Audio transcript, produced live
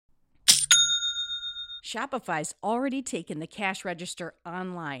Shopify's already taken the cash register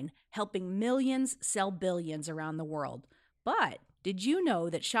online, helping millions sell billions around the world. But did you know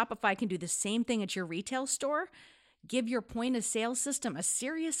that Shopify can do the same thing at your retail store? Give your point of sale system a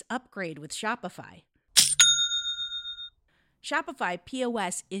serious upgrade with Shopify. Shopify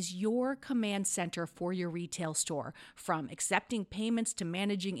POS is your command center for your retail store. From accepting payments to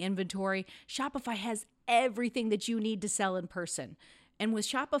managing inventory, Shopify has everything that you need to sell in person. And with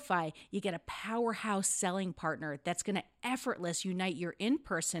Shopify, you get a powerhouse selling partner that's going to effortlessly unite your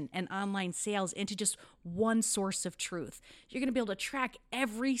in-person and online sales into just one source of truth. You're going to be able to track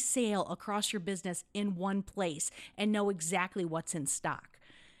every sale across your business in one place and know exactly what's in stock.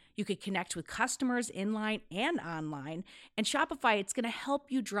 You could connect with customers inline and online. And Shopify, it's going to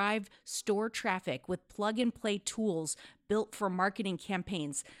help you drive store traffic with plug-and-play tools built for marketing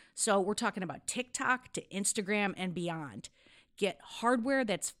campaigns. So we're talking about TikTok to Instagram and beyond. Get hardware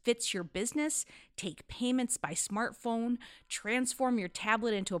that fits your business, take payments by smartphone, transform your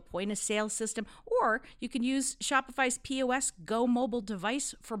tablet into a point-of-sale system, or you can use Shopify's POS Go mobile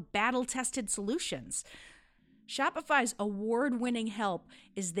device for battle-tested solutions. Shopify's award-winning help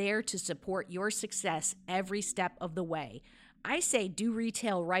is there to support your success every step of the way. I say do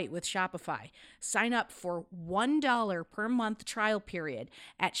retail right with Shopify. Sign up for $1 per month trial period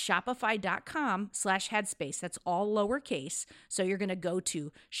at shopify.com/headspace. That's all lowercase. So you're going to go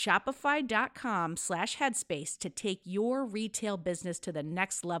to shopify.com/headspace to take your retail business to the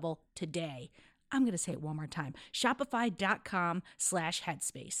next level today. I'm going to say it one more time.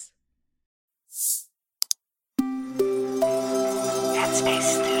 Shopify.com/headspace. Headspace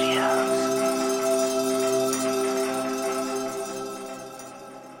Studios.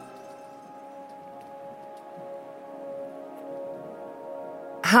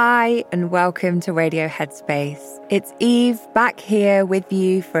 Hi, and welcome to Radio Headspace. It's Eve back here with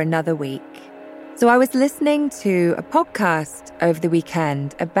you for another week. So I was listening to a podcast over the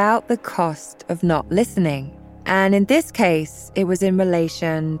weekend about the cost of not listening. And in this case, it was in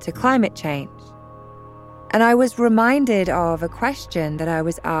relation to climate change. And I was reminded of a question that I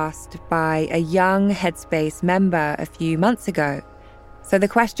was asked by a young Headspace member a few months ago. So the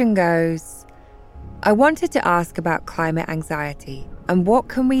question goes, I wanted to ask about climate anxiety and what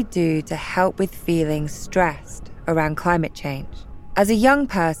can we do to help with feeling stressed around climate change? As a young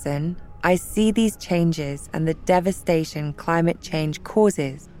person, I see these changes and the devastation climate change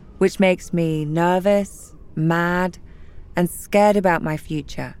causes, which makes me nervous, mad, and scared about my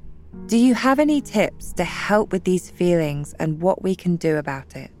future. Do you have any tips to help with these feelings and what we can do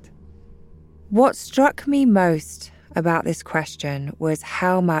about it? What struck me most about this question was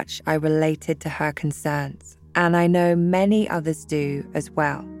how much I related to her concerns, and I know many others do as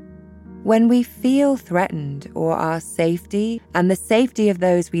well. When we feel threatened or our safety and the safety of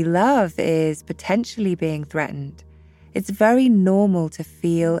those we love is potentially being threatened, it's very normal to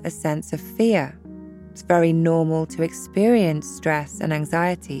feel a sense of fear. It's very normal to experience stress and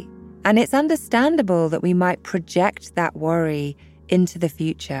anxiety. And it's understandable that we might project that worry into the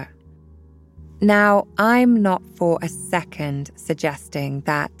future. Now, I'm not for a second suggesting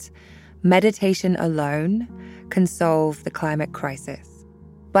that meditation alone can solve the climate crisis.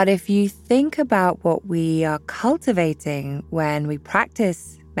 But if you think about what we are cultivating when we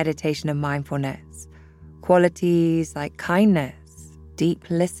practice meditation and mindfulness, qualities like kindness, deep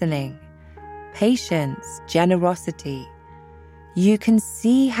listening, patience, generosity, you can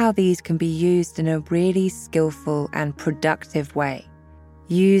see how these can be used in a really skillful and productive way.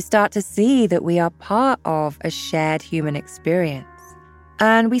 You start to see that we are part of a shared human experience.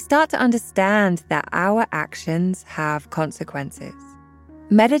 And we start to understand that our actions have consequences.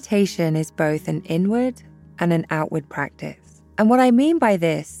 Meditation is both an inward and an outward practice. And what I mean by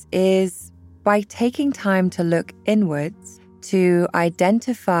this is by taking time to look inwards, to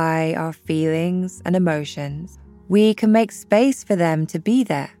identify our feelings and emotions, we can make space for them to be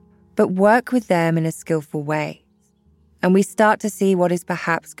there, but work with them in a skillful way. And we start to see what is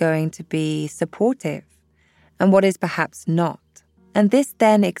perhaps going to be supportive and what is perhaps not. And this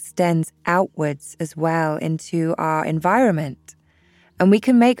then extends outwards as well into our environment, and we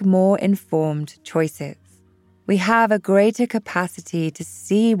can make more informed choices. We have a greater capacity to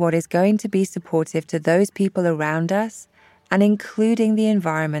see what is going to be supportive to those people around us and including the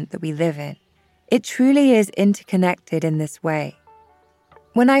environment that we live in. It truly is interconnected in this way.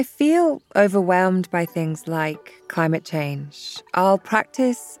 When I feel overwhelmed by things like climate change, I'll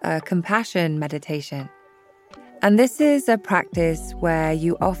practice a compassion meditation. And this is a practice where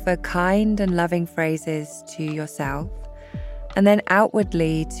you offer kind and loving phrases to yourself and then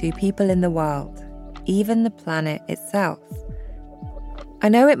outwardly to people in the world, even the planet itself. I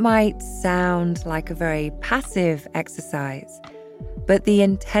know it might sound like a very passive exercise, but the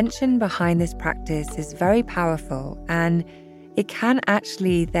intention behind this practice is very powerful, and it can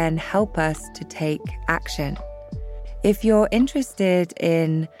actually then help us to take action. If you're interested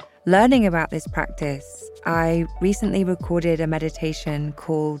in learning about this practice, I recently recorded a meditation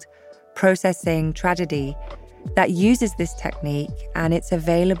called Processing Tragedy that uses this technique, and it's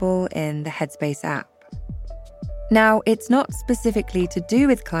available in the Headspace app. Now, it's not specifically to do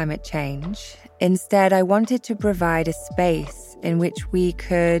with climate change. Instead, I wanted to provide a space in which we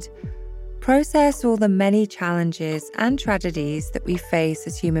could process all the many challenges and tragedies that we face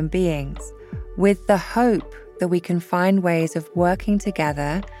as human beings, with the hope that we can find ways of working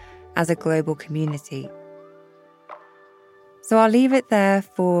together as a global community. So I'll leave it there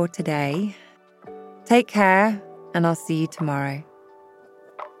for today. Take care, and I'll see you tomorrow.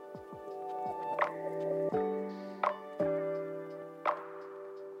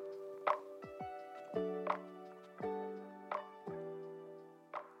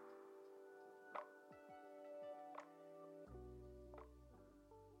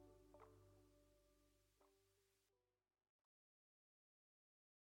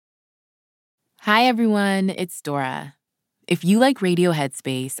 Hi, everyone. It's Dora. If you like Radio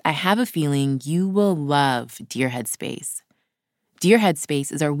Headspace, I have a feeling you will love Dear Headspace. Dear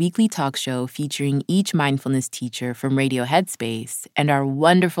Headspace is our weekly talk show featuring each mindfulness teacher from Radio Headspace and our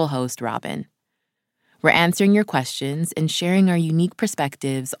wonderful host, Robin. We're answering your questions and sharing our unique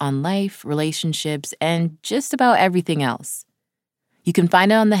perspectives on life, relationships, and just about everything else. You can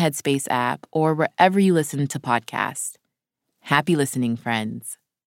find it on the Headspace app or wherever you listen to podcasts. Happy listening, friends.